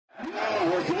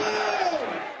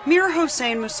Mir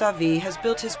Hossein Mousavi has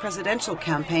built his presidential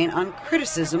campaign on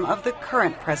criticism of the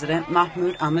current president,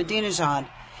 Mahmoud Ahmadinejad.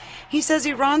 He says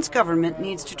Iran's government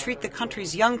needs to treat the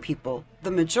country's young people,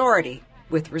 the majority,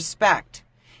 with respect.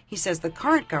 He says the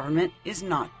current government is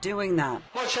not doing that.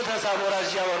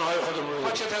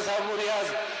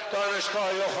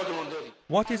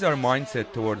 What is our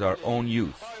mindset towards our own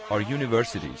youth, our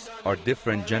universities, our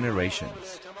different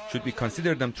generations? Should we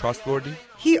consider them trustworthy?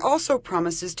 He also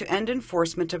promises to end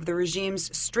enforcement of the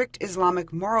regime's strict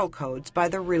Islamic moral codes by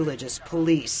the religious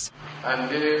police.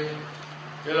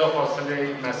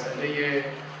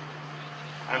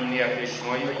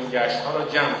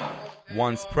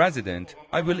 Once president,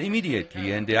 I will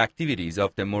immediately end the activities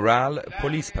of the morale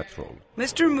police patrol.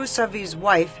 Mr. Mousavi's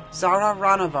wife, Zahra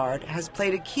Ranavard, has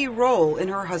played a key role in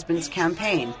her husband's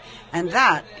campaign, and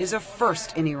that is a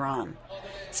first in Iran.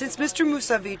 Since Mr.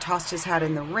 Mousavi tossed his hat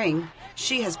in the ring,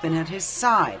 she has been at his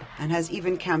side and has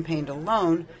even campaigned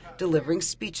alone, delivering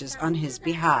speeches on his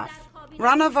behalf.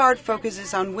 Ranavard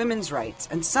focuses on women's rights,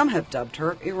 and some have dubbed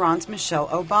her Iran's Michelle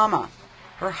Obama.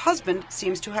 Her husband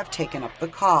seems to have taken up the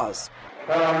cause.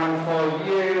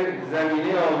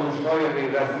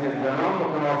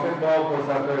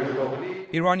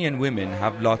 Iranian women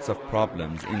have lots of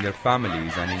problems in their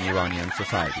families and in Iranian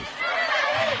society.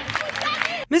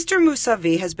 Mr.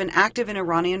 Mousavi has been active in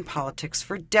Iranian politics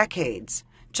for decades.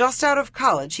 Just out of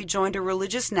college, he joined a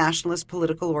religious nationalist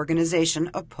political organization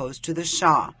opposed to the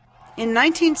Shah. In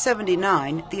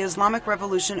 1979, the Islamic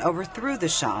Revolution overthrew the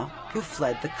Shah, who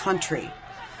fled the country.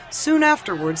 Soon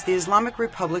afterwards, the Islamic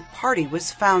Republic Party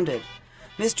was founded.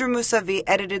 Mr. Mousavi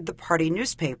edited the party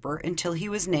newspaper until he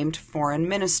was named foreign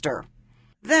minister.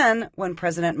 Then, when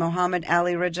President Mohammad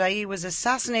Ali Rajai was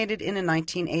assassinated in a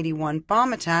 1981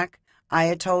 bomb attack,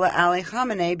 Ayatollah Ali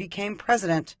Khamenei became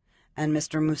president, and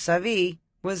Mr. Mousavi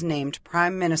was named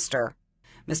prime minister.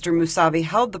 Mr. Mousavi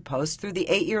held the post through the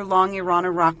 8-year-long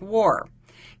Iran-Iraq war.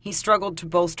 He struggled to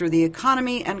bolster the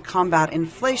economy and combat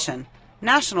inflation,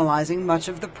 nationalizing much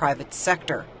of the private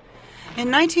sector.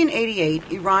 In 1988,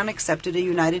 Iran accepted a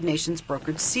United Nations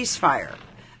brokered ceasefire.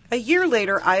 A year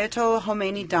later, Ayatollah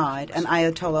Khomeini died and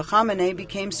Ayatollah Khamenei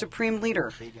became supreme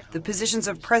leader. The positions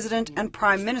of president and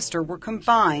prime minister were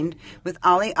combined, with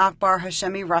Ali Akbar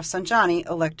Hashemi Rafsanjani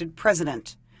elected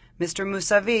president. Mr.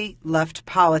 Mousavi left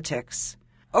politics.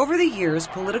 Over the years,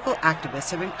 political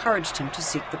activists have encouraged him to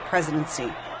seek the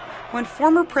presidency. When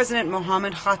former President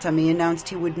Mohammad Khatami announced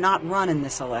he would not run in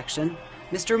this election,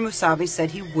 Mr. Mousavi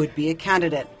said he would be a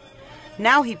candidate.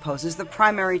 Now he poses the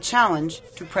primary challenge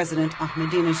to President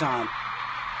Ahmadinejad.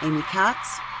 Amy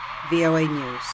Katz, VOA News.